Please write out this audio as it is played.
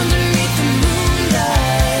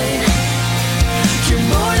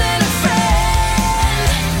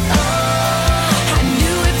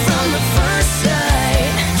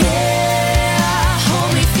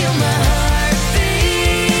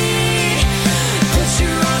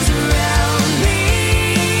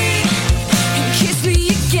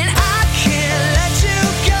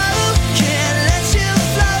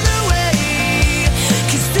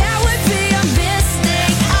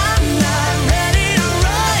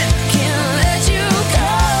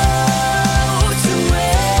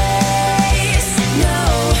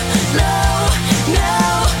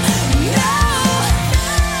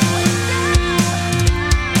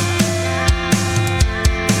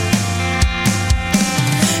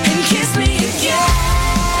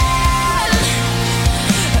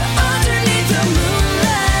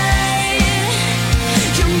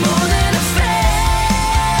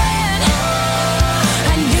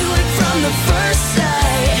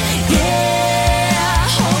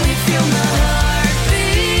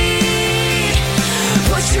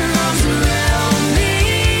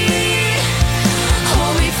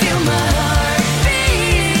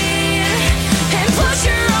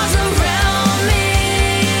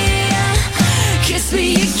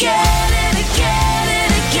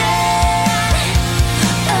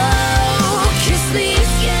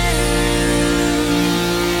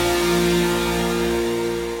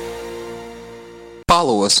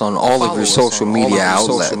Follow us on all of your social media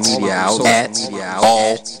outlets at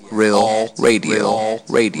All Real Radio.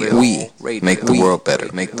 We make the world better.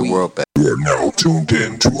 You are now tuned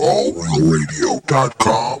in to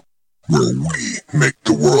allrealradio.com, where we make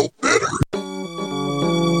the world better.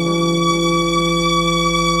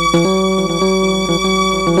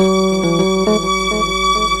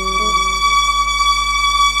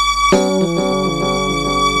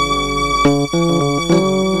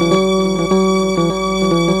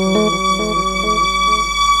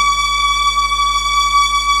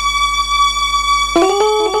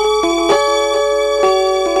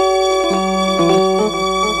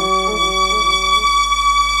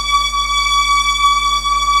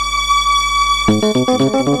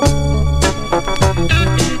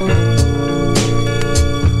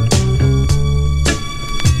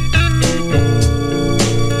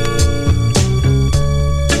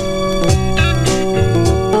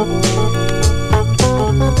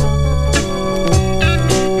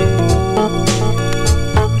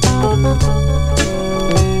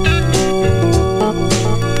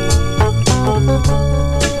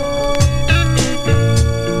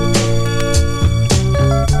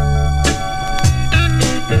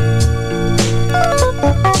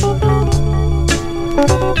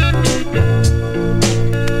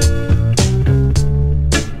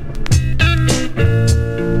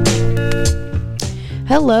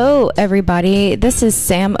 Hello, everybody. This is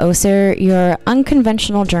Sam Oser, your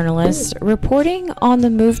unconventional journalist, reporting on the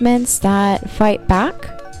movements that fight back.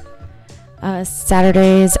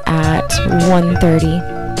 Saturdays at 1:30.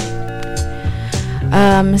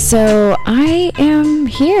 So I am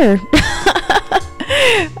here.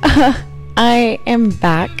 I am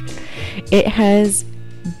back. It has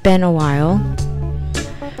been a while.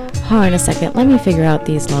 Hold on a second. Let me figure out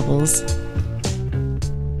these levels.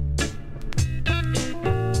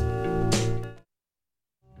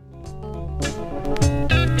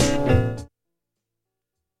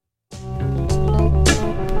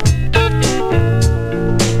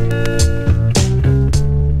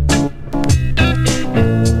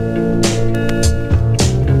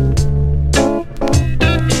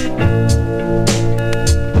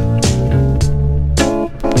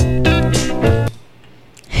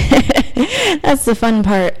 That's the fun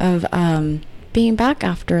part of being back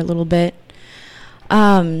after a little bit.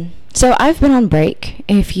 So I've been on break.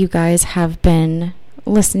 If you guys have been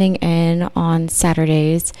listening in on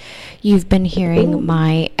Saturdays, you've been hearing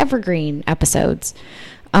my evergreen episodes,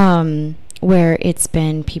 where it's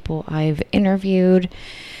been people I've interviewed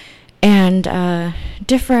and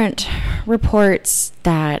different reports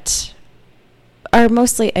that are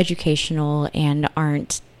mostly educational and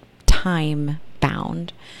aren't time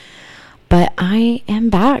bound. But I am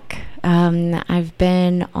back. I've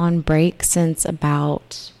been on break since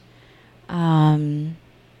about,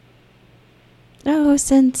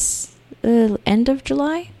 since the end of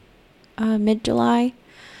July, mid-July.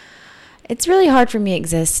 It's really hard for me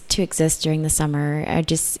to exist during the summer.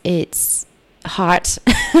 It's hot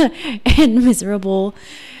and miserable,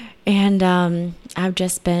 and I've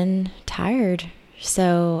just been tired.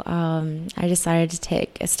 So I decided to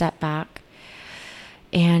take a step back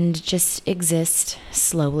and just exist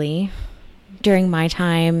slowly during my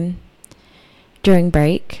time during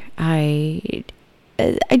break. I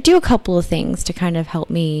do a couple of things to kind of help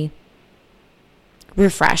me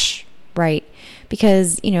refresh, right?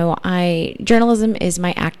 Because, journalism is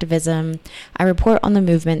my activism. I report on the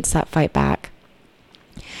movements that fight back.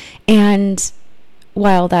 And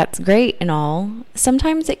while that's great and all,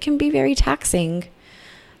 sometimes it can be very taxing,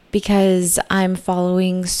 because I'm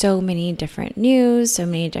following so many different news, so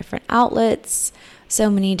many different outlets, so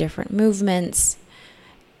many different movements.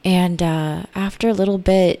 And after a little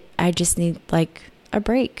bit, I just need a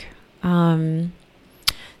break. So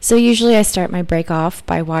usually I start my break off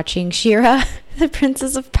by watching She-Ra, the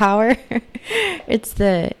Princess of Power. It's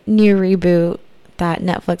the new reboot that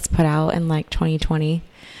Netflix put out in 2020.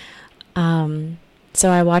 So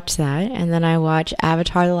I watch that, and then I watch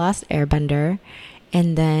Avatar: The Last Airbender.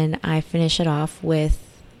 And then I finish it off with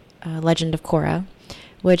Legend of Korra,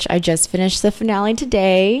 which I just finished the finale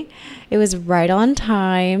today. It was right on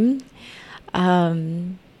time.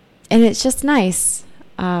 And it's just nice.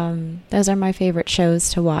 Those are my favorite shows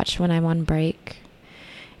to watch when I'm on break.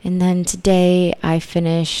 And then today I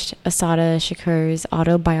finished Assata Shakur's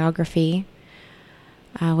autobiography,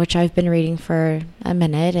 which I've been reading for a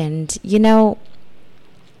minute. And,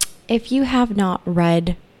 if you have not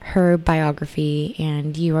read her biography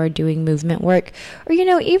and you are doing movement work, or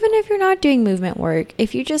even if you're not doing movement work,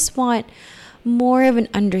 if you just want more of an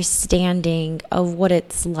understanding of what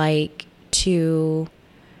it's like to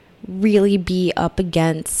really be up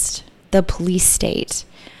against the police state,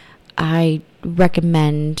 I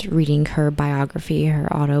recommend reading her biography,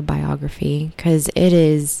 her autobiography, because it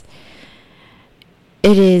is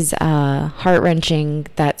heart-wrenching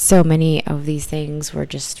that so many of these things were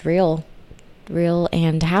just real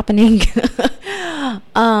and happening.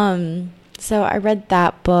 So I read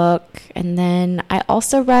that book, and then I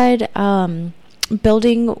also read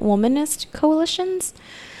Building Womanist Coalitions,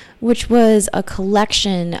 which was a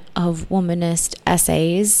collection of womanist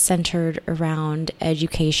essays centered around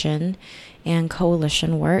education and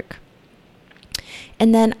coalition work.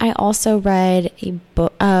 And then I also read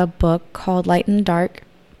a book called Light in the Dark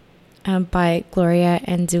by Gloria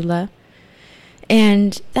Anzula.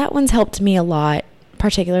 And that one's helped me a lot,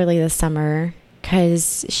 particularly this summer,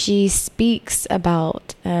 because she speaks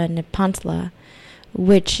about Nepantla,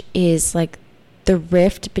 which is like the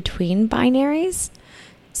rift between binaries.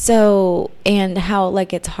 So, and how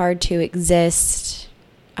like it's hard to exist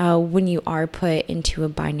when you are put into a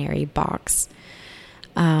binary box.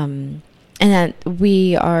 And that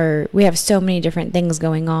we have so many different things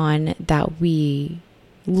going on that we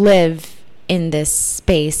live in this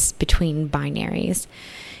space between binaries.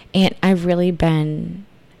 And I've really been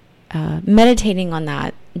meditating on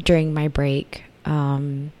that during my break.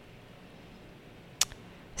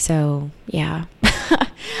 So yeah,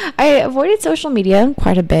 I avoided social media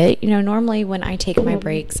quite a bit. Normally when I take my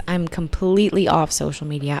breaks, I'm completely off social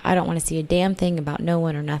media. I don't want to see a damn thing about no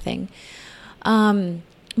one or nothing.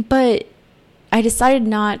 But I decided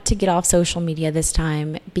not to get off social media this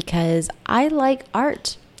time because I like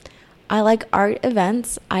art. I like art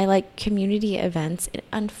events. I like community events. And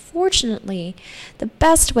unfortunately, the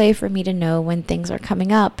best way for me to know when things are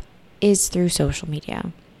coming up is through social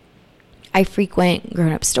media. I frequent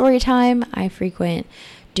Grown Up Storytime. I frequent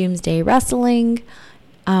Doomsday Wrestling.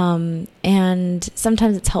 And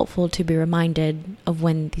sometimes it's helpful to be reminded of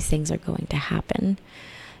when these things are going to happen.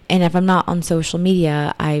 And if I'm not on social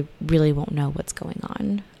media, I really won't know what's going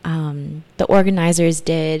on. The organizers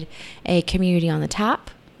did a community on the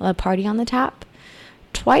tap, a party on the tap,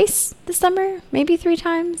 twice this summer, maybe 3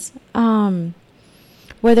 times,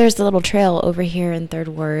 where there's a little trail over here in Third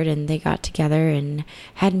Ward, and they got together and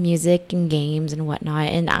had music and games and whatnot.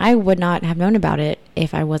 And I would not have known about it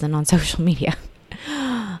if I wasn't on social media.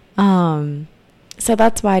 So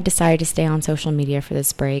that's why I decided to stay on social media for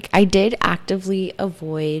this break. I did actively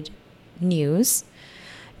avoid news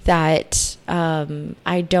that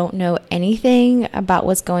I don't know anything about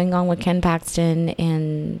what's going on with Ken Paxton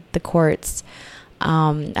and the courts.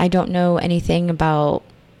 I don't know anything about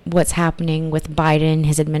what's happening with Biden,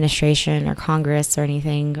 his administration, or Congress or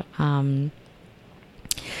anything.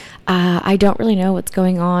 I don't really know what's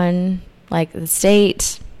going on, like the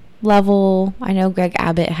state level. I know Greg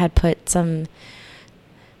Abbott had put some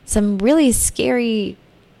really scary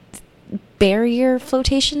barrier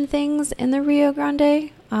flotation things in the Rio Grande.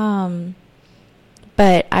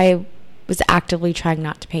 But I was actively trying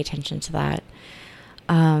not to pay attention to that.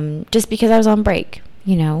 Just because I was on break,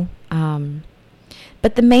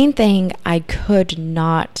 But the main thing I could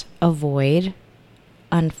not avoid,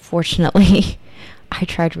 unfortunately, I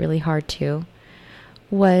tried really hard to,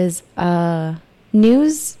 was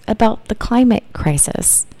news about the climate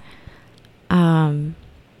crisis.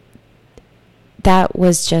 That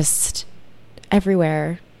was just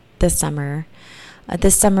everywhere this summer.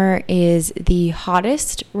 This summer is the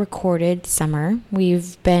hottest recorded summer.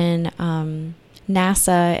 We've been,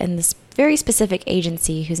 NASA and this very specific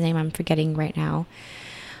agency whose name I'm forgetting right now,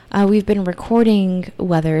 we've been recording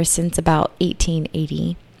weather since about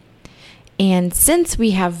 1880. And since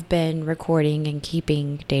we have been recording and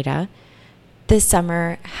keeping data, this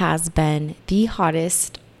summer has been the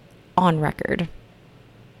hottest on record.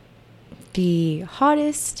 The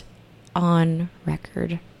hottest on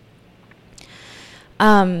record.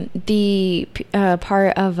 The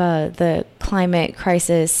part of the climate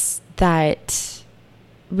crisis that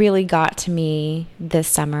really got to me this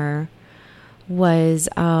summer was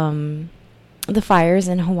the fires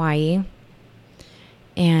in Hawaii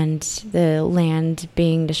and the land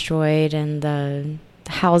being destroyed and the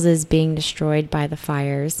houses being destroyed by the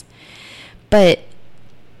fires. But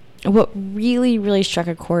what really, really struck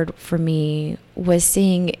a chord for me was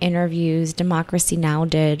seeing interviews Democracy Now!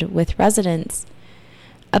 Did with residents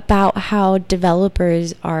about how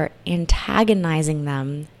developers are antagonizing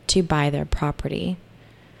them to buy their property.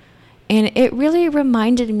 And it really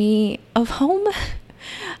reminded me of home,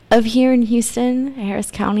 of here in Houston,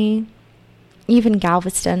 Harris County, even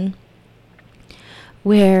Galveston,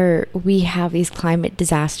 where we have these climate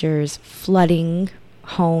disasters flooding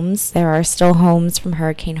homes. There are still homes from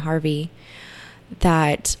Hurricane Harvey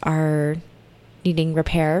that are needing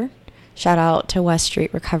repair. Shout out to West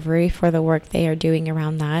Street Recovery for the work they are doing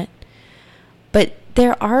around that. But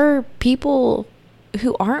there are people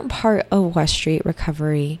who aren't part of West Street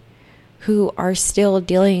Recovery who are still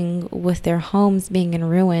dealing with their homes being in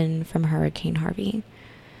ruin from Hurricane Harvey.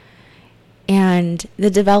 And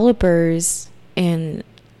the developers and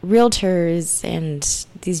realtors and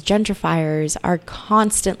these gentrifiers are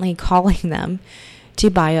constantly calling them to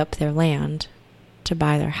buy up their land, to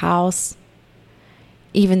buy their house,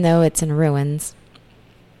 even though it's in ruins.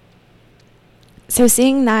 So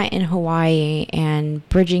seeing that in Hawaii and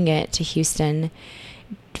bridging it to Houston,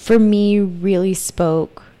 for me, really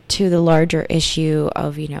spoke to the larger issue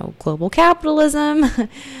of, global capitalism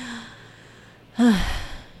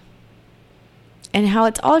and how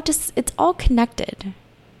it's all connected.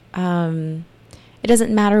 It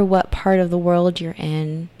doesn't matter what part of the world you're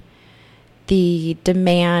in. The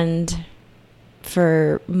demand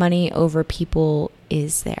for money over people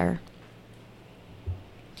is there.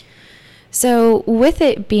 So with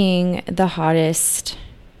it being the hottest,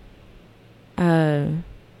 hold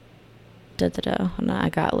on, I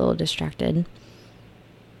got a little distracted.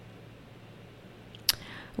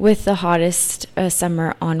 With the hottest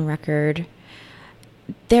summer on record,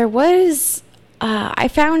 there was, I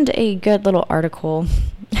found a good little article,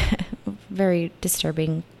 very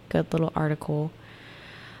disturbing, good little article,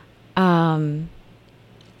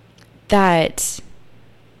 that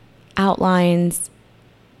outlines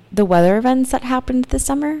the weather events that happened this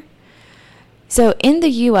summer. So in the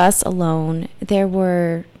U.S. alone, there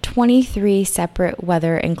were 23 separate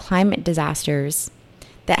weather and climate disasters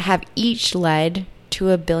that have each led to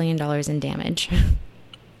 $1 billion in damage.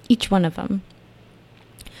 Each one of them.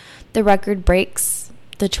 The record breaks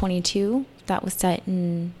the 22 that was set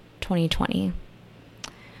in 2020.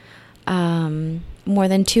 More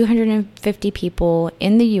than 250 people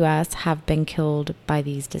in the U.S. have been killed by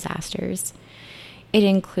these disasters. It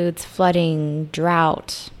includes flooding,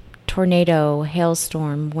 drought, tornado,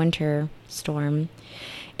 hailstorm, winter storm.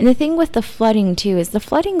 And the thing with the flooding, too, is the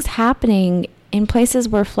flooding's happening in places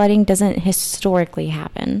where flooding doesn't historically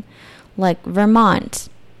happen, like Vermont,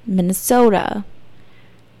 Minnesota,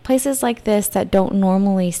 places like this that don't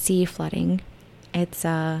normally see flooding. It's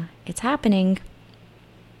happening.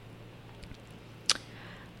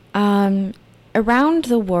 Around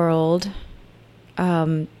the world,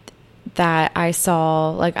 that I saw,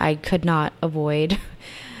 like, I could not avoid.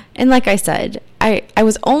 And like I said, I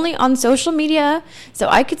was only on social media so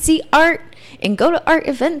I could see art and go to art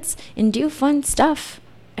events and do fun stuff.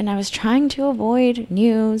 And I was trying to avoid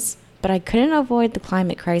news, but I couldn't avoid the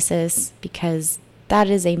climate crisis because that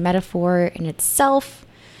is a metaphor in itself.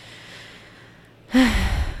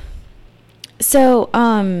 So,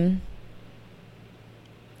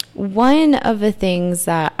 one of the things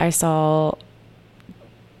that I saw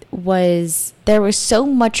was there was so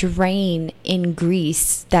much rain in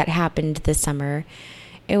Greece that happened this summer.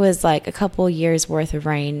 It was like a couple years worth of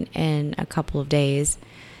rain in a couple of days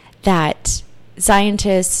that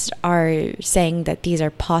scientists are saying that these are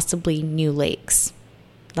possibly new lakes.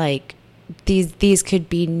 Like these could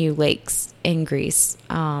be new lakes in Greece.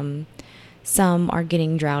 Some are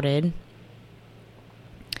getting droughted.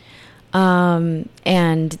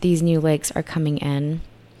 And these new lakes are coming in.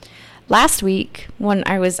 Last week, when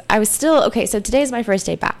I was still, okay, so today's my first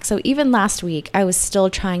day back. So even last week, I was still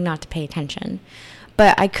trying not to pay attention.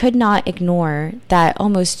 But I could not ignore that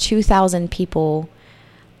almost 2,000 people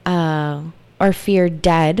are feared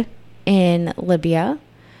dead in Libya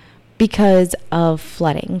because of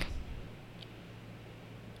flooding.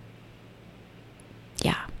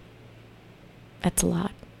 Yeah, that's a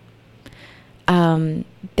lot.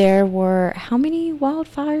 There were how many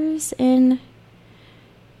wildfires in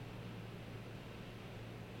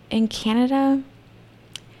Canada?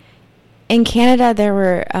 In Canada, there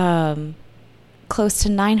were close to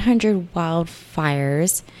 900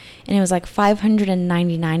 wildfires, and it was like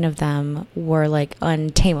 599 of them were like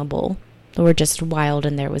untamable. They were just wild,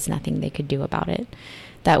 and there was nothing they could do about it.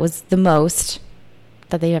 That was the most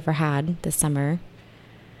that they ever had this summer.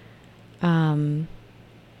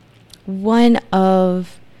 One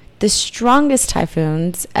of the strongest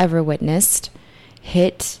typhoons ever witnessed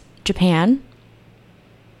hit Japan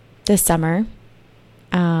this summer.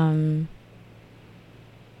 Yeah.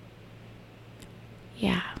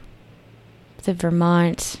 The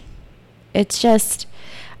Vermont. It's just,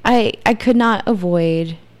 I could not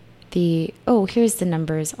avoid here's the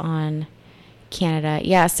numbers on Canada.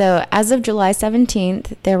 Yeah, so as of July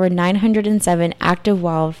 17th, there were 907 active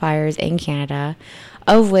wildfires in Canada,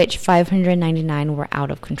 of which 599 were out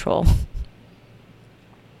of control.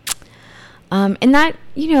 And that,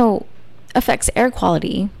 affects air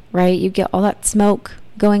quality, right? You get all that smoke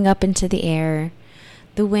going up into the air.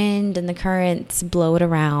 The wind and the currents blow it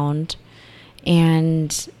around,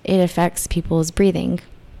 and it affects people's breathing,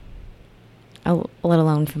 let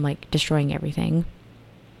alone from like destroying everything.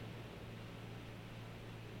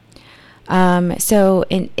 So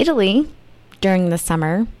in Italy, during the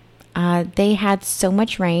summer, they had so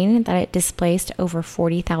much rain that it displaced over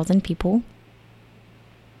 40,000 people.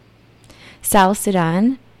 South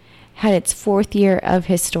Sudan had its 4th year of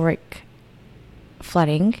historic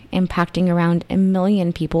flooding, impacting around 1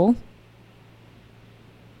 million people.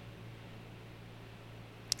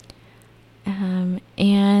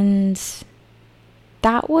 And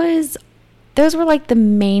those were like the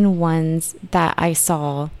main ones that I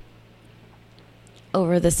saw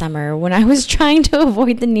over the summer when I was trying to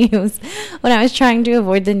avoid the news.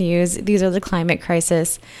 These are the climate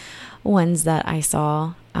crisis ones that I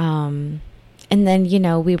saw. And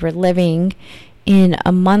then, we were living in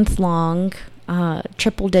a month-long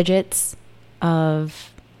triple digits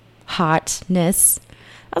of hotness.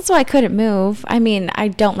 That's why I couldn't move. I mean, I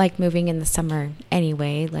don't like moving in the summer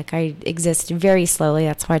anyway. Like, I exist very slowly.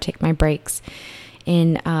 That's why I take my breaks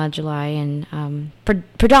in July and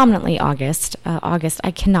predominantly August.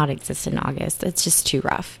 I cannot exist in August. It's just too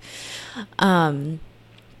rough.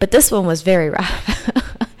 But this one was very rough.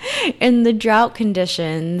 And the drought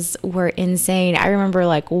conditions were insane. I remember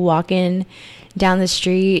walking down the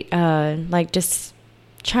street, just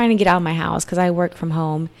trying to get out of my house because I work from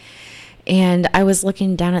home. And I was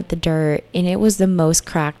looking down at the dirt, and it was the most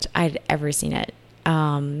cracked I'd ever seen it.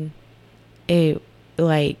 I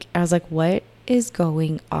was like, what is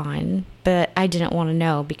going on? But I didn't want to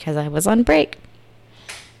know because I was on break.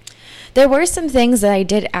 There were some things that I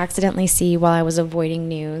did accidentally see while I was avoiding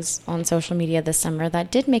news on social media this summer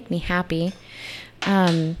that did make me happy.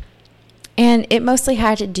 And it mostly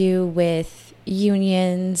had to do with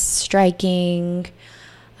unions, striking,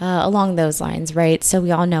 along those lines, right? So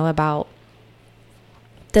we all know about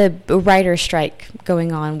the writer strike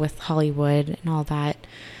going on with Hollywood and all that.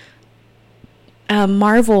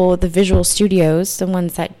 Marvel, the visual studios, the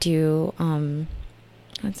ones that do the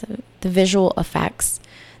visual effects,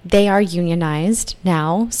 they are unionized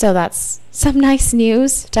now. So that's some nice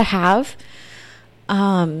news to have.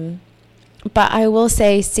 But I will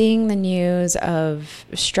say, seeing the news of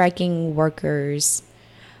striking workers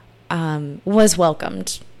was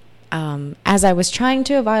welcomed. As I was trying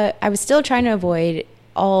to avoid, I was still trying to avoid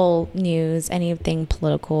all news, anything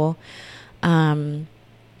political.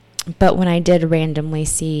 But when I did randomly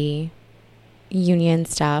see union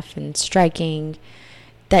stuff and striking,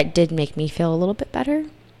 that did make me feel a little bit better.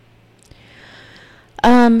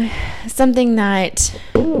 Something that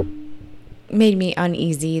made me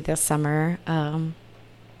uneasy this summer,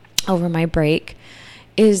 over my break,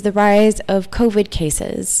 is the rise of COVID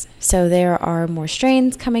cases. So there are more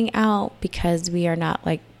strains coming out because we are not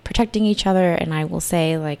protecting each other. And I will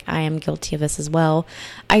say, I am guilty of this as well.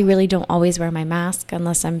 I really don't always wear my mask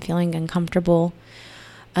unless I'm feeling uncomfortable.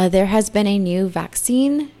 There has been a new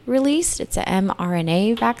vaccine released. It's an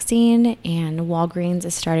mRNA vaccine, and Walgreens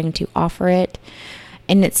is starting to offer it.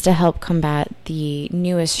 And it's to help combat the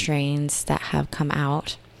newest strains that have come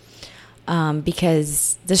out.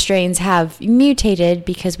 Because the strains have mutated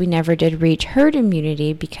because we never did reach herd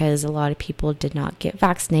immunity because a lot of people did not get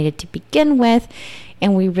vaccinated to begin with,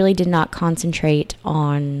 and we really did not concentrate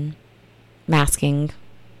on masking.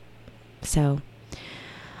 So,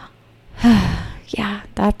 yeah,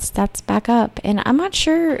 that's back up. And I'm not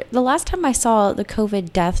sure, the last time I saw the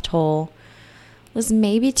COVID death toll was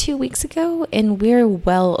maybe 2 weeks ago, and we're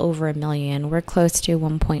well over 1 million. We're close to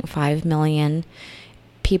 1.5 million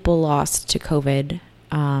people lost to COVID.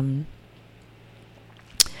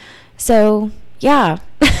 So yeah,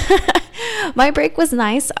 my break was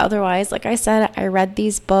nice. Otherwise, like I said, I read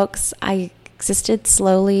these books. I existed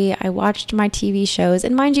slowly. I watched my TV shows,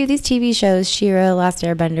 and mind you, these TV shows, She-Ra, Last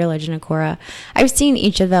Airbender, Legend of Korra, I've seen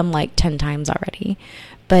each of them 10 times already.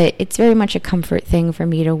 But it's very much a comfort thing for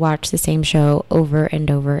me to watch the same show over and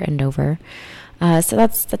over and over. So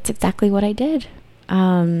that's exactly what I did.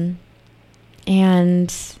 And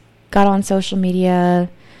got on social media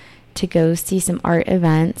to go see some art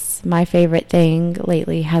events. My favorite thing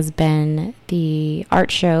lately has been the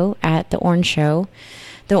art show at the Orange Show.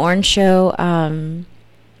 The Orange Show,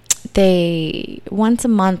 they, once a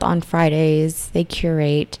month on Fridays, they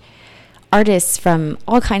curate artists from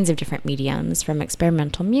all kinds of different mediums, from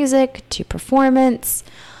experimental music to performance,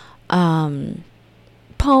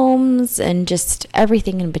 poems, and just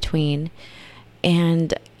everything in between.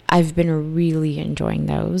 And I've been really enjoying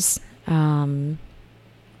those.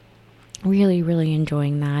 Really, really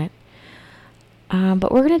enjoying that.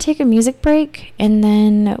 But we're going to take a music break, and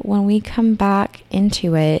then when we come back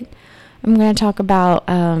into it, I'm going to talk about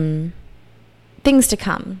things to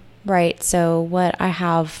come, right? So what I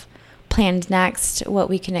have planned next, what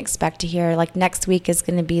we can expect to hear. Like next week is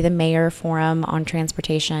going to be the Mayor Forum on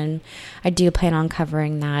transportation. I do plan on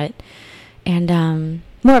covering that, and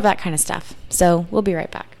more of that kind of stuff. So we'll be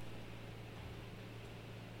right back.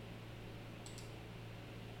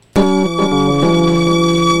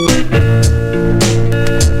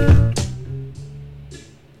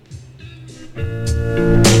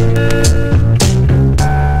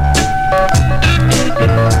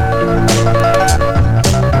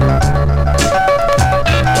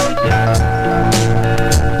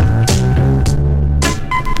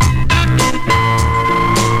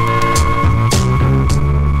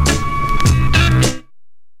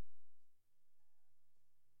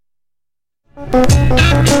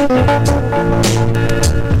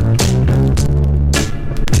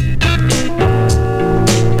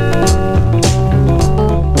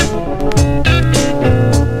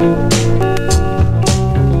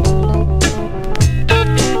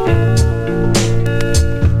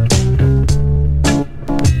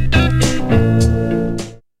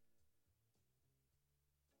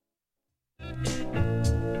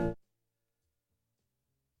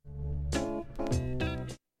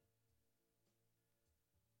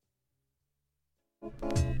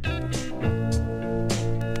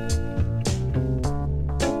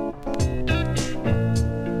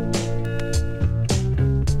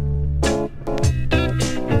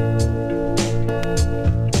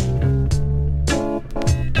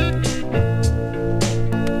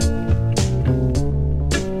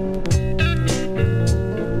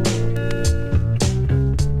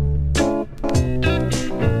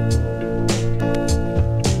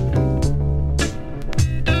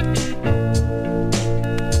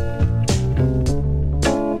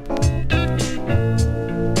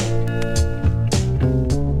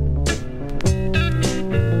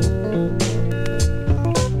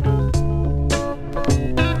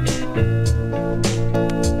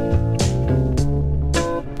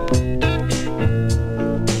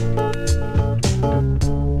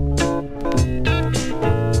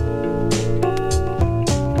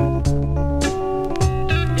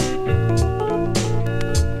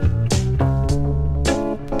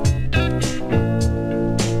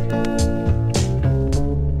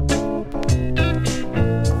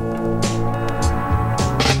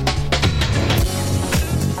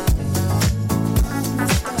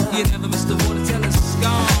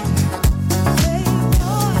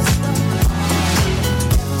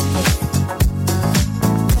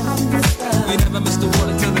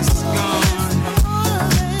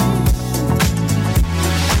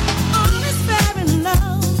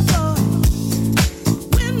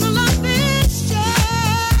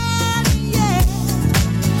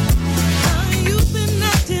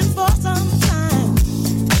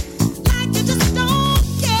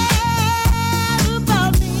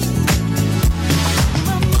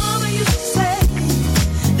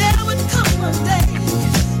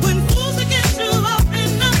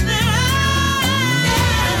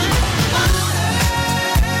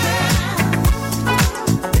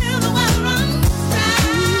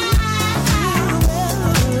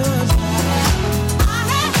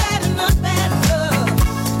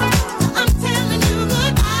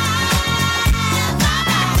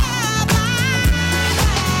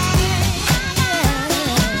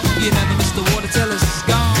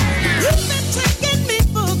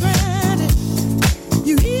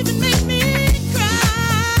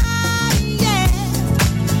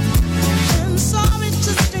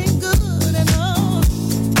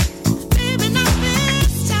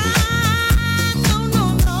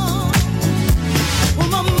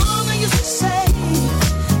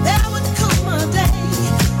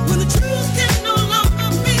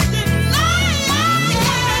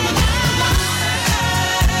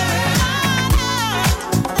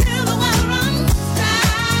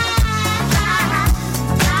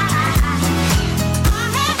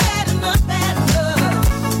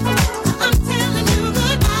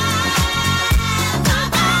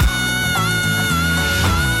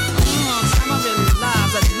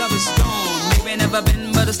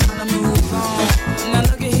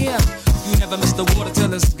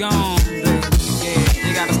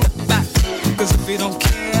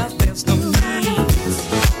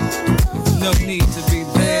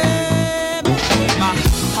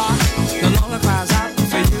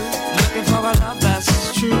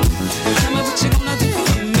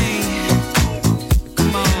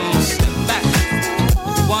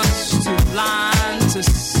 To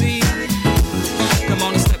see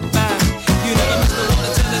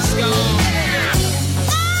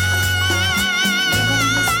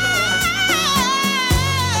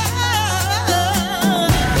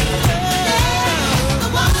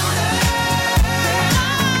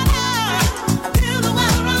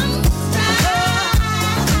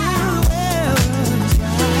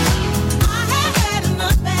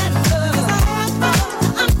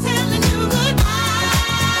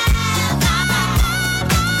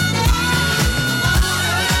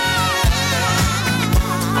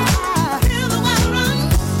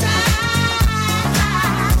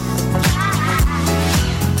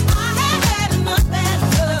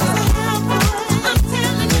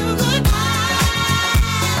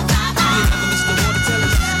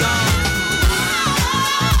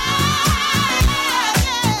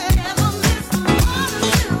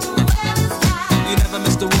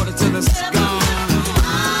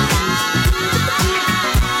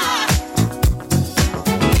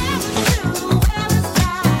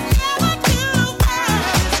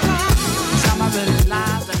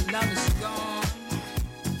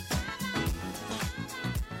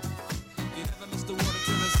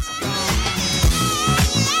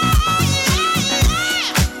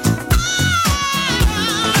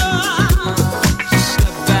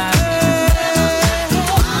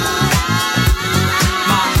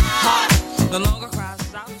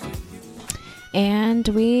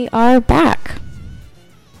And we are back.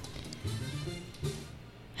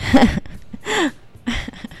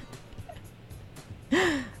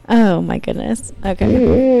 Oh my goodness.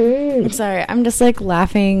 Okay. I'm sorry. I'm just like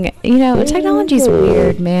laughing. You know, technology's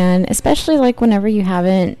weird, man. Especially like whenever you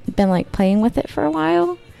haven't been like playing with it for a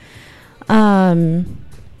while.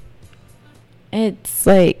 It's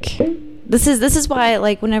like this is why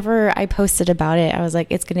like whenever I posted about it, I was like,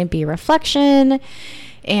 it's gonna be reflection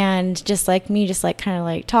and just like me just like kind of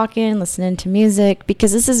like talking, listening to music,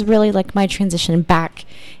 because this is really like my transition back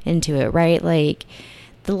into it, right? Like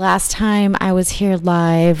the last time I was here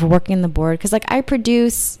live working the board, because like I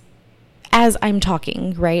produce as I'm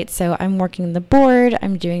talking, right? So I'm working the board,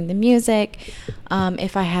 I'm doing the music.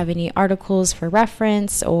 If I have any articles for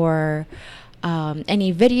reference or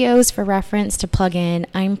any videos for reference to plug in,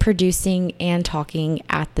 I'm producing and talking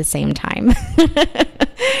at the same time.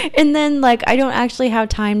 And then like I don't actually have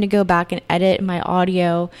time to go back and edit my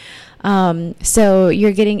audio. So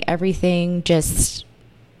you're getting everything just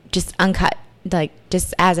uncut, like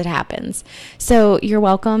just as it happens. So you're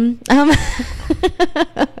welcome.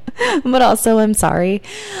 But also I'm sorry.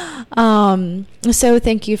 So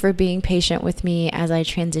thank you for being patient with me as I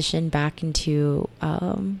transition back into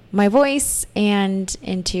my voice and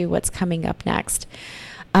into what's coming up next.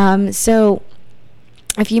 So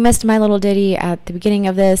if you missed my little ditty at the beginning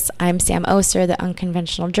of this, I'm Sam Oster, the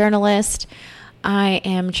unconventional journalist. I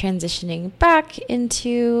am transitioning back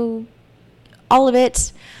into all of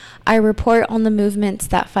it. I report on the movements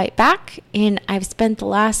that fight back, and I've spent the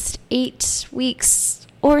last 8 weeks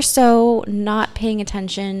or so not paying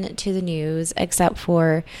attention to the news except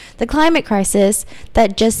for the climate crisis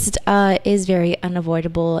that just is very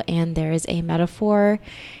unavoidable, and there is a metaphor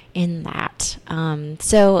in that.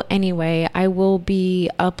 So anyway, I will be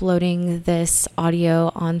uploading this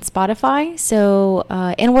audio on Spotify, so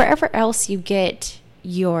and wherever else you get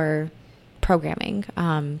your programming.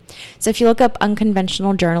 So if you look up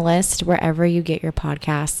Unconventional Journalist wherever you get your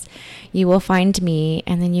podcasts, you will find me,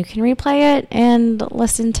 and then you can replay it and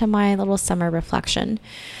listen to my little summer reflection.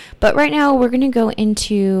 But right now we're going to go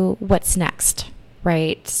into what's next,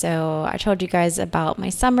 right? So I told you guys about my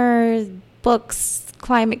summer books,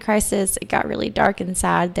 climate crisis. It got really dark and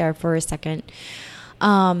sad there for a second.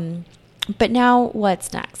 But now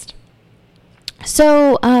what's next?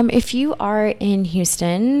 So if you are in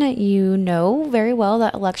Houston, you know very well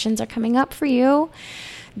that elections are coming up for you.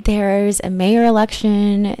 There's a mayor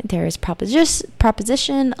election. There's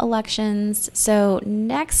proposition elections. So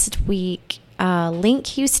next week, Link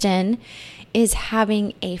Houston is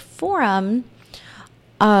having a forum,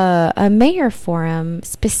 a mayor forum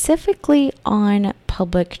specifically on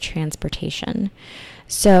public transportation.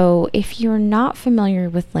 So if you're not familiar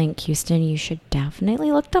with Link Houston, you should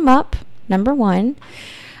definitely look them up. Number one,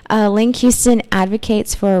 Link Houston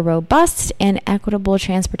advocates for a robust and equitable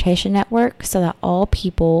transportation network so that all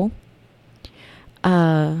people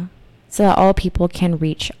can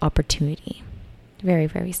reach opportunity. Very,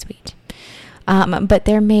 very sweet. But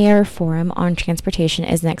their mayor forum on transportation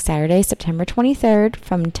is next Saturday, September 23rd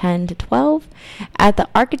from 10 to 12 at the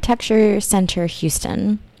Architecture Center,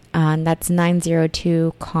 Houston. That's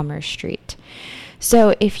 902 Commerce Street.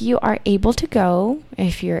 So if you are able to go,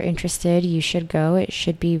 if you're interested, you should go. It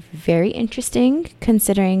should be very interesting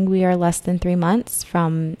considering we are less than 3 months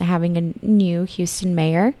from having a new Houston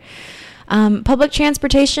mayor. Public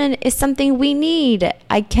transportation is something we need.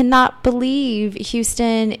 I cannot believe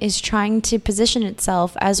Houston is trying to position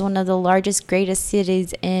itself as one of the largest, greatest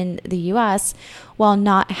cities in the U.S. while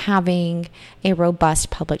not having a robust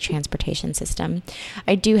public transportation system.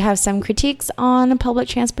 I do have some critiques on public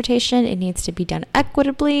transportation. It needs to be done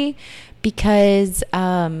equitably because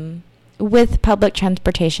with public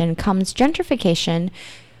transportation comes gentrification,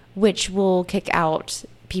 which will kick out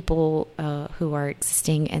people who are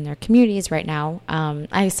existing in their communities right now.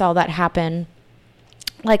 I saw that happen.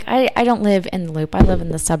 Like, I don't live in the Loop. I live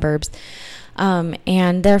in the suburbs.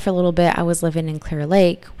 And there for a little bit, I was living in Clear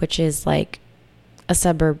Lake, which is like a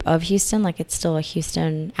suburb of Houston. Like, it's still a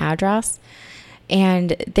Houston address.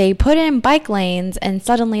 And they put in bike lanes, and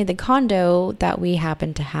suddenly the condo that we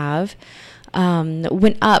happen to have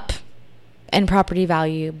went up in property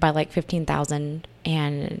value by like $15,000,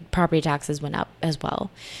 and property taxes went up as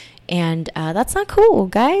well. And that's not cool,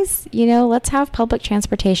 guys. You know, let's have public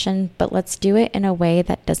transportation, but let's do it in a way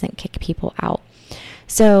that doesn't kick people out.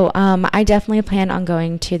 So I definitely plan on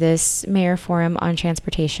going to this mayor forum on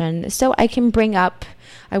transportation so I can bring up,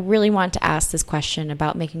 I really want to ask this question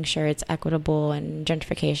about making sure it's equitable and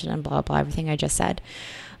gentrification and blah, blah, everything I just said.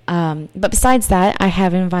 But besides that, I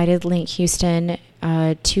have invited Link Houston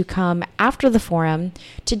to come after the forum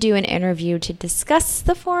to do an interview to discuss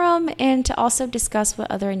the forum and to also discuss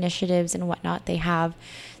what other initiatives and whatnot they have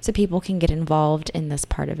so people can get involved in this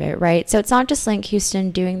part of it, right? So it's not just Link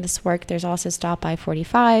Houston doing this work. There's also Stop by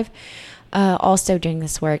 45 also doing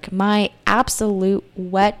this work. My absolute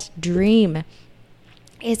wet dream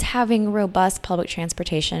is having robust public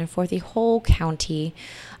transportation for the whole county.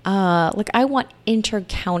 I want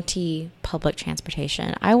inter-county public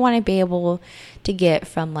transportation. I want to be able to get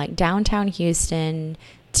from like downtown Houston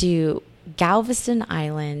to Galveston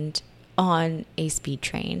Island on a speed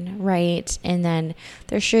train, right? And then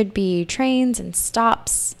there should be trains and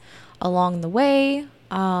stops along the way.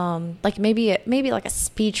 Maybe like a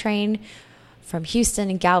speed train from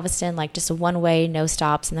Houston and Galveston, like just a one way, no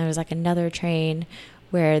stops. And there's like another train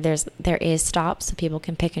where there is stops, so people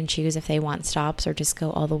can pick and choose if they want stops or just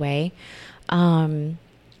go all the way. And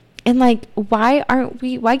like, why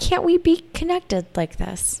can't we be connected like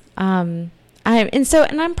this? I'm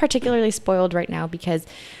particularly spoiled right now because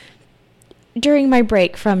during my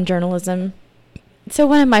break from journalism, so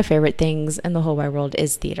one of my favorite things in the whole wide world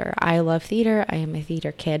is theater. I love theater. I am a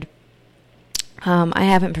theater kid. I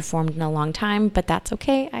haven't performed in a long time, but that's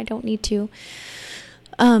okay. I don't need to.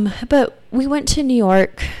 But we went to New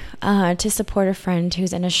York to support a friend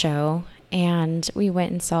who's in a show, and we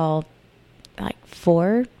went and saw like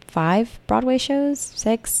 4, 5 Broadway shows,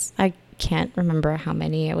 6. I can't remember how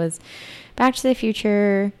many. It was Back to the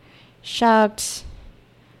Future, Shucked,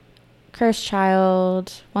 Cursed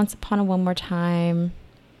Child, Once Upon a One More Time.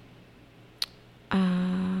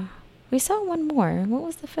 We saw one more. What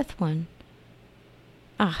was the 5th one?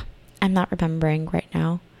 I'm not remembering right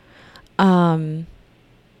now.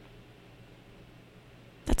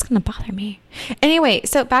 That's going to bother me. Anyway,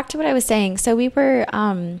 so back to what I was saying. So we were,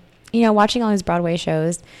 watching all these Broadway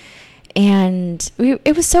shows, and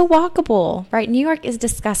it was so walkable, right? New York is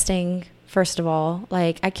disgusting, first of all.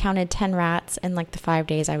 Like, I counted 10 rats in, like, the 5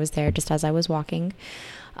 days I was there just as I was walking.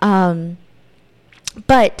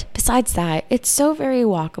 But besides that, it's so very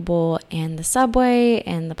walkable, and the subway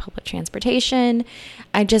and the public transportation,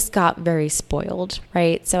 I just got very spoiled,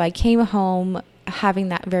 right? So I came home having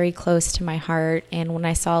that very close to my heart, and when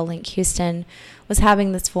I saw Link Houston was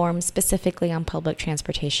having this forum specifically on public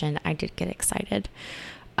transportation, I did get excited.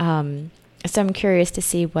 So I'm curious to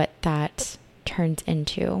see what that turns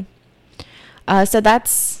into. So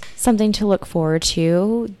that's something to look forward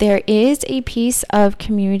to. There is a piece of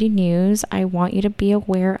community news I want you to be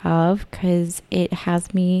aware of because it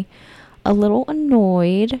has me a little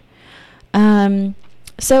annoyed.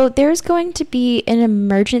 So there's going to be an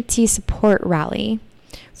emergency support rally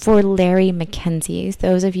for Larry McKenzie.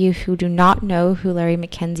 Those of you who do not know who Larry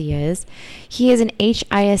McKenzie is, he is an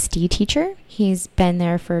HISD teacher. He's been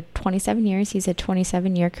there for 27 years. He's a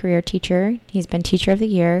 27-year career teacher. He's been Teacher of the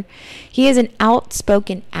Year. He is an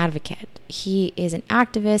outspoken advocate. He is an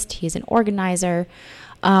activist. He's an organizer.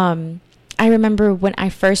 I remember when I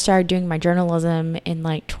first started doing my journalism in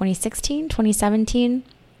like 2016, 2017,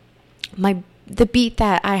 the beat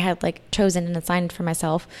that I had like chosen and assigned for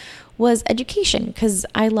myself was education, because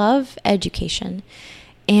I love education.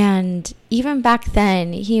 And even back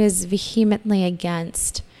then, he was vehemently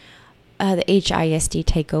against the HISD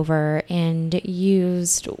takeover and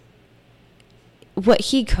used what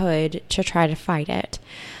he could to try to fight it.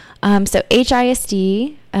 So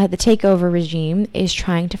HISD, the takeover regime, is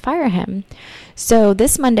trying to fire him. So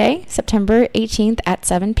this Monday, September 18th at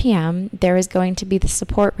 7 p.m., there is going to be the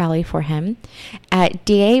support rally for him at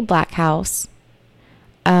DA Black House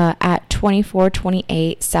at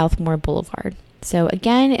 2428 Southmore Boulevard. So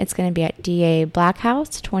again, it's going to be at DA Black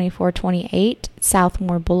House, 2428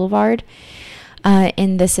 Southmore Boulevard.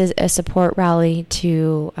 And this is a support rally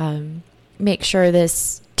to make sure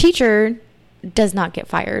this teacher does not get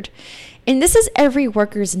fired. And this is every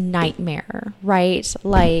worker's nightmare, right?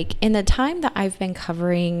 Like, in the time that I've been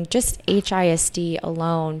covering just HISD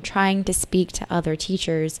alone, trying to speak to other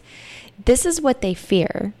teachers, this is what they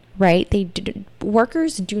fear, right?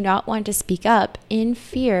 Workers do not want to speak up in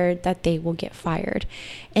fear that they will get fired.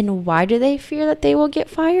 And why do they fear that they will get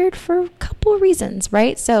fired? For a couple of reasons,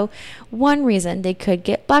 right? So one reason, they could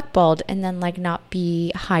get blackballed and then like not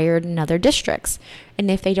be hired in other districts. And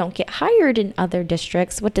if they don't get hired in other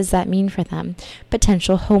districts, what does that mean for them?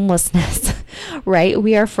 Potential homelessness, right?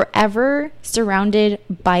 We are forever surrounded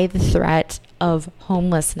by the threat of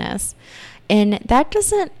homelessness. And that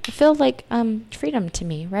doesn't feel like freedom to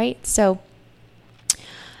me, right? So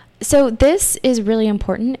this is really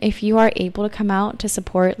important. If you are able to come out to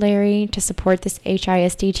support Larry, to support this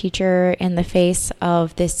HISD teacher in the face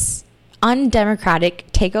of this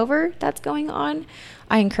undemocratic takeover that's going on.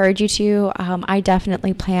 I encourage you to. I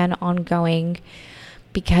definitely plan on going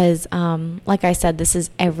because, like I said, this is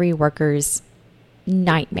every worker's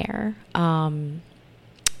nightmare.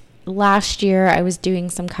 Last year, I was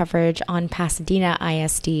doing some coverage on Pasadena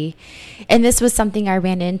ISD, and this was something I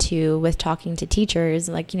ran into with talking to teachers,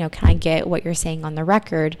 like, can I get what you're saying on the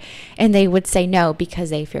record? And they would say no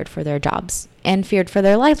because they feared for their jobs and feared for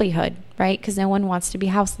their livelihood, right? Because no one wants to be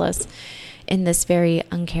houseless in this very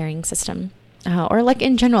uncaring system. Or like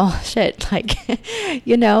in general, shit, like,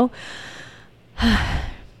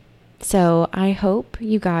 So I hope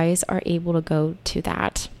you guys are able to go to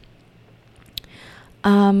that.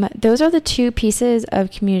 Those are the two pieces of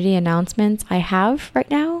community announcements I have right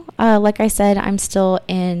now. Like I said, I'm still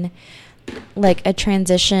in like a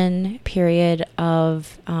transition period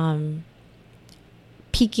of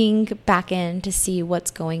peeking back in to see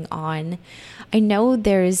what's going on. I know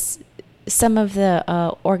there's some of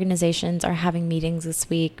the organizations are having meetings this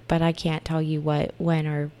week, but I can't tell you what, when,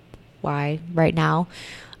 or why right now,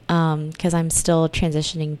 because I'm still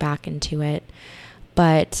transitioning back into it.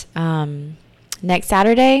 But next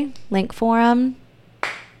Saturday, Link Forum,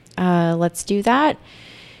 let's do that.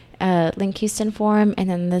 Link Houston Forum, and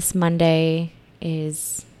then this Monday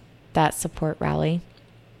is that support rally.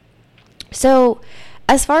 So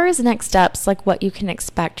as far as next steps, like what you can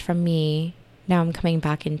expect from me, now I'm coming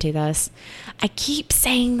back into this. I keep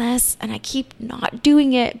saying this and I keep not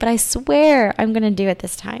doing it, but I swear I'm going to do it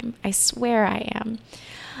this time. I swear I am.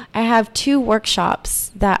 I have 2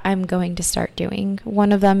 workshops that I'm going to start doing.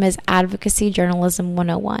 One of them is Advocacy Journalism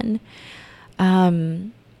 101.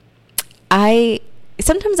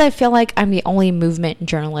 Sometimes I feel like I'm the only movement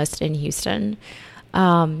journalist in Houston,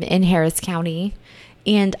 in Harris County,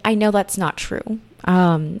 and I know that's not true.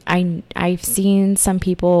 I've seen some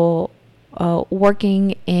people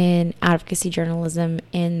working in advocacy journalism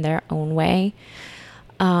in their own way.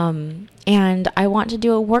 And I want to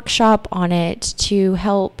do a workshop on it to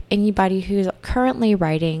help anybody who's currently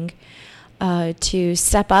writing to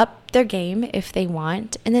step up their game if they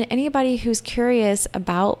want. And then anybody who's curious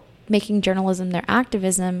about making journalism their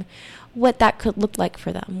activism, what that could look like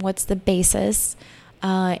for them. What's the basis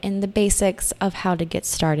and the basics of how to get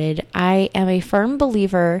started. I am a firm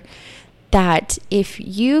believer that if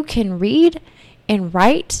you can read and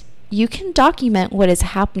write, you can document what is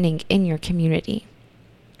happening in your community,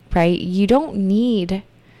 right? You don't need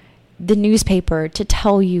the newspaper to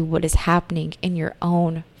tell you what is happening in your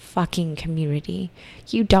own fucking community.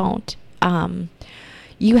 You don't.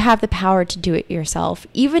 You have the power to do it yourself.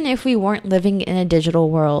 Even if we weren't living in a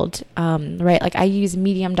digital world, right? Like I use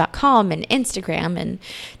medium.com and Instagram and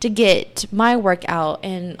to get my work out,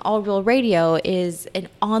 and All Real Radio is an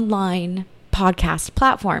online podcast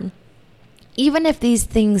platform. Even if these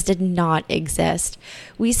things did not exist,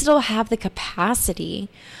 we still have the capacity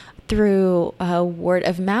through word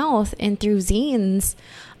of mouth and through zines.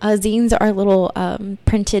 Zines are little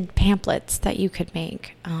printed pamphlets that you could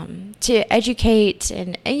make to educate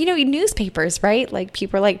and newspapers, right? Like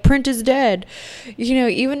people are like, print is dead.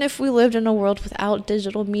 Even if we lived in a world without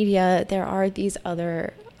digital media, there are these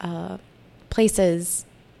other places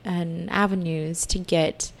and avenues to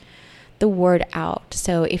get the word out.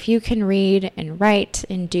 So if you can read and write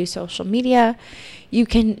and do social media, you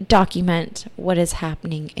can document what is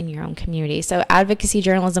happening in your own community. So Advocacy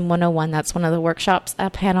Journalism 101, that's one of the workshops I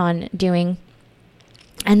plan on doing.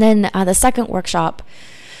 And then the second workshop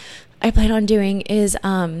I plan on doing is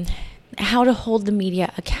how to hold the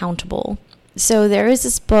media accountable. So there is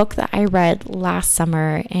this book that I read last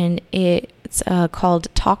summer, and it's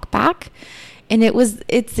called Talk Back. And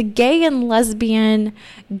it's a gay and lesbian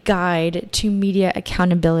guide to media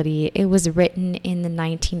accountability. It was written in the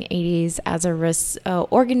 1980s as a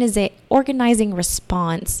organizing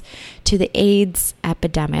response to the AIDS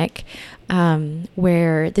epidemic,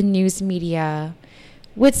 where the news media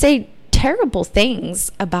would say terrible things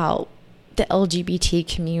about the LGBT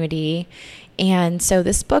community. And so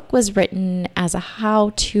this book was written as a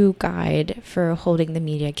how-to guide for holding the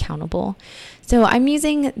media accountable. So I'm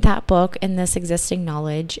using that book and this existing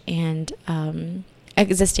knowledge and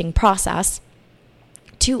existing process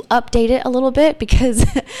to update it a little bit, because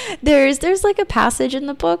there's like a passage in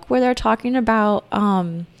the book where they're talking about,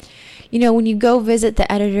 when you go visit the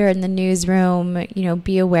editor in the newsroom,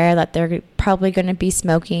 be aware that they're probably going to be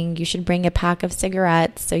smoking. You should bring a pack of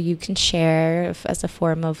cigarettes so you can share as a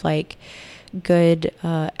form of like good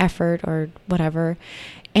effort or whatever.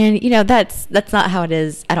 And that's not how it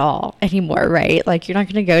is at all anymore, right? Like you're not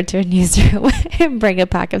going to go to a newsroom and bring a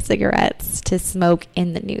pack of cigarettes to smoke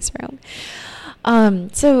in the newsroom.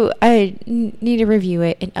 So I need to review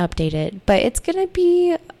it and update it, but it's going to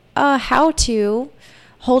be how to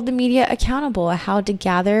hold the media accountable, how to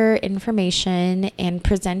gather information and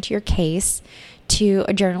present your case to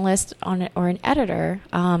a journalist or an editor.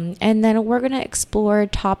 And then we're going to explore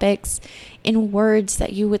topics in words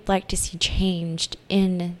that you would like to see changed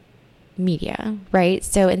in media, right?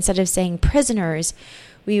 So instead of saying prisoners,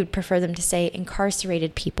 we would prefer them to say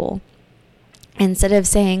incarcerated people. Instead of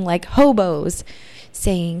saying like hobos,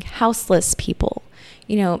 saying houseless people,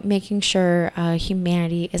 making sure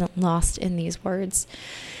humanity isn't lost in these words.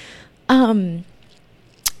 And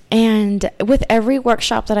with every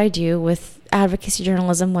workshop that I do with Advocacy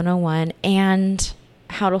Journalism 101 and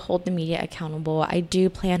how to hold the media accountable, I do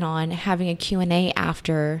plan on having a Q&A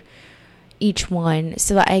after each one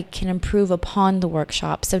so that I can improve upon the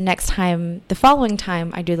workshop. So the following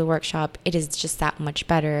time I do the workshop, it is just that much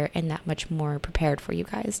better and that much more prepared for you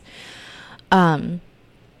guys. So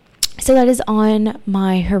that is on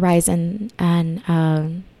my horizon, and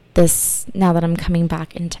now that I'm coming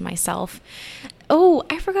back into myself. Oh,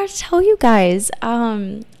 I forgot to tell you guys,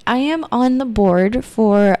 I am on the board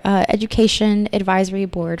for Education Advisory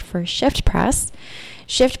Board for Shift Press.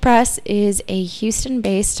 Shift Press is a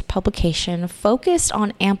Houston-based publication focused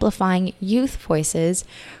on amplifying youth voices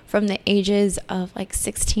from the ages of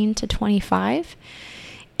 16 to 25.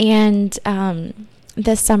 And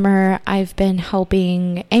this summer, I've been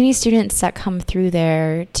helping any students that come through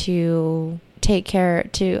there to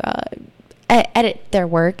edit their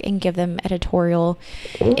work and give them editorial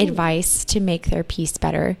advice to make their piece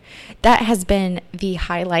better. That has been the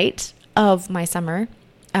highlight of my summer.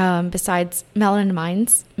 Besides Melanin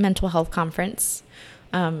Minds mental health conference.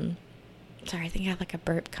 Sorry, I think I have a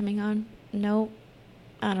burp coming on. No,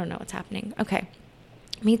 I don't know what's happening. Okay.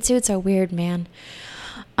 Meat suits are weird, man.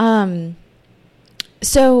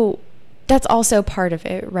 So that's also part of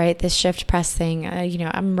it, right? This Shift Press thing.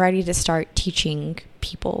 I'm ready to start teaching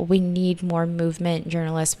people. We need more movement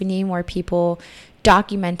journalists. We need more people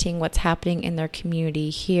documenting what's happening in their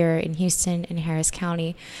community here in Houston and Harris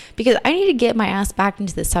County, because I need to get my ass back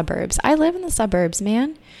into the suburbs. I live in the suburbs,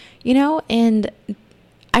 man, and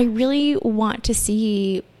I really want to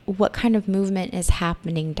see what kind of movement is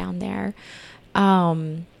happening down there.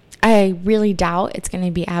 I really doubt it's going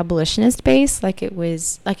to be abolitionist based like it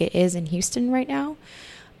is in Houston right now.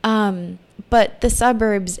 But the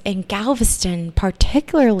suburbs in Galveston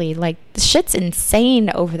particularly, the shit's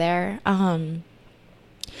insane over there.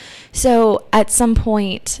 So at some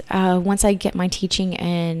point, once I get my teaching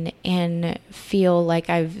in and feel like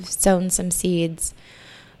I've sown some seeds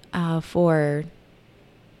for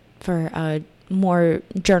more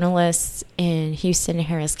journalists in Houston and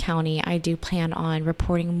Harris County, I do plan on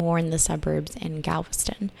reporting more in the suburbs in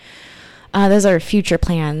Galveston. Those are future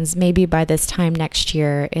plans. Maybe by this time next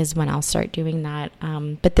year is when I'll start doing that.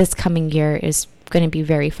 But this coming year is going to be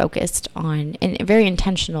very focused on and very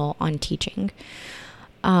intentional on teaching.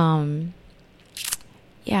 Yeah,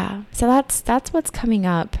 so that's what's coming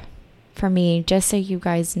up for me, just so you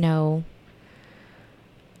guys know.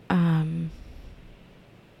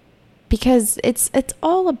 Because it's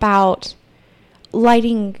all about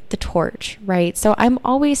lighting the torch, right? So I'm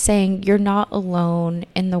always saying you're not alone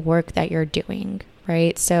in the work that you're doing,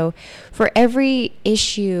 right? So for every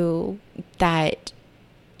issue that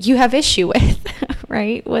you have issue with,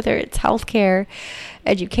 right? Whether it's healthcare,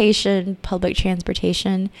 education, public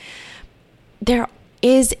transportation, there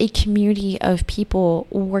is a community of people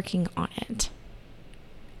working on it.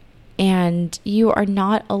 And you are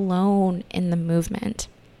not alone in the movement.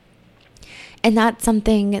 And that's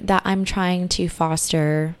something that I'm trying to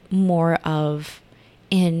foster more of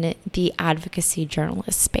in the advocacy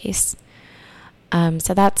journalist space.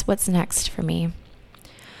 So that's what's next for me.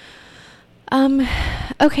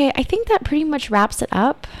 Okay, I think that pretty much wraps it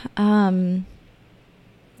up.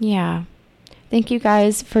 Yeah. Thank you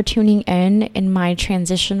guys for tuning in my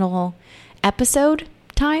transitional episode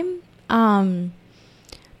time.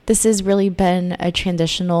 This has really been a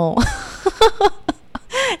transitional...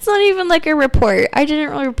 It's not even like a report. I didn't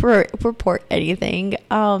really report anything.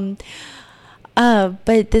 But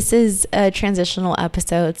this is a transitional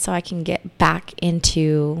episode, so I can get back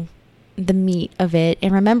into the meat of it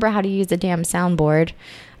and remember how to use the damn soundboard.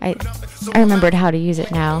 I remembered how to use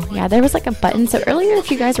it now. Yeah, there was a button. So earlier,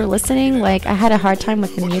 if you guys were listening, I had a hard time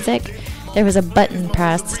with the music. There was a button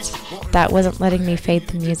pressed that wasn't letting me fade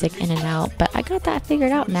the music in and out, but I got that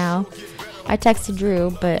figured out now. I texted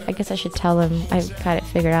Drew, but I guess I should tell him I've got it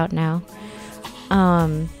figured out now.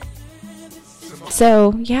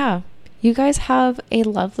 So yeah, you guys have a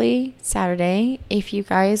lovely Saturday. If you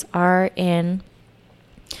guys are in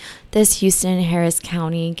this Houston, Harris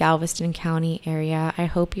County, Galveston County area. I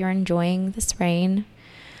hope you're enjoying this rain.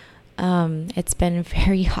 It's been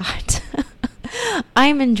very hot.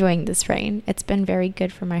 I'm enjoying this rain. It's been very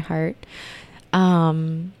good for my heart.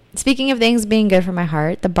 Speaking of things being good for my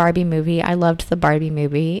heart, the Barbie movie. I loved the Barbie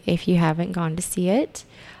movie. If you haven't gone to see it,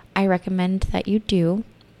 I recommend that you do.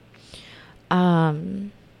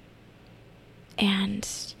 And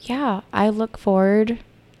yeah, I look forward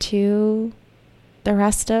to the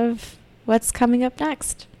rest of what's coming up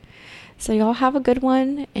next. So y'all have a good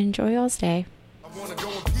one. Enjoy y'all's day. I wanna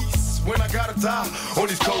go in peace when I gotta die on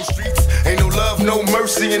these cold streets. Ain't no love, no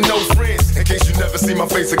mercy, and no friends. In case you never see my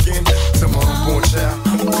face again, to my unborn child.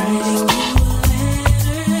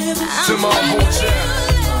 To my unborn child.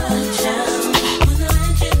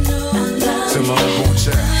 To my unborn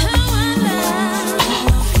child.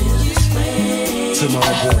 To my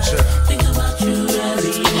unborn child.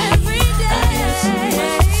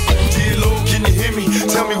 Dear Lord, can you hear me?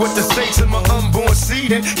 Tell me what to say to my unborn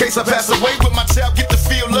seed. In case I pass away, will my child get to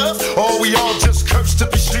feel love? Or we all just cursed to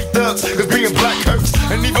be street thugs? Cause being black hurts.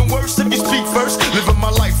 And even worse if you speak first. Living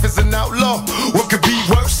my life as an outlaw, what could be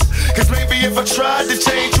worse? Cause maybe if I tried to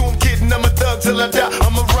change who I'm kidding, I'm a thug till I die.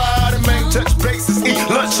 I'm a rider, man, touch bases, eat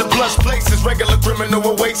lunch at plush places. Regular criminal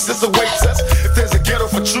awaits us. If there's a ghetto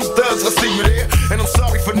for true thugs, I'll see you there. And I'm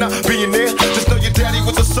sorry for not being there. Just know your daddy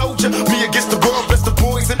was a soldier. Me against the world, bless the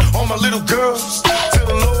boys and all my little girls. Tell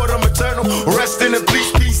the Lord I'm eternal. Rest in a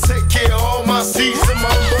peace, peace. Take care of all my seeds and my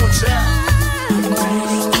unborn child.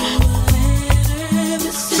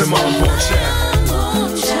 To my unborn child.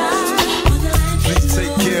 Please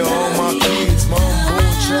take care of all my kids, my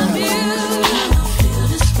unborn child.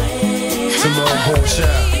 To my unborn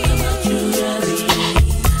child.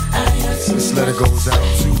 This letter goes out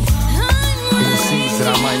to any seeds that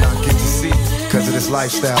I might not get to see because of this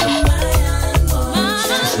lifestyle.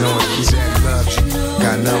 Just knowing that your daddy loves you,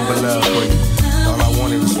 got nothing but love for you. All I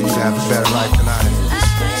wanted was for you to have a better life than I had.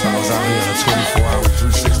 So I was out here on a 24-hour,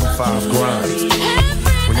 365 grind.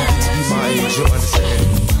 When you get to be my age, you'll understand.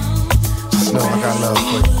 Just know I got love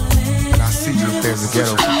for you. And I see you if there's a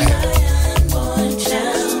ghetto for that.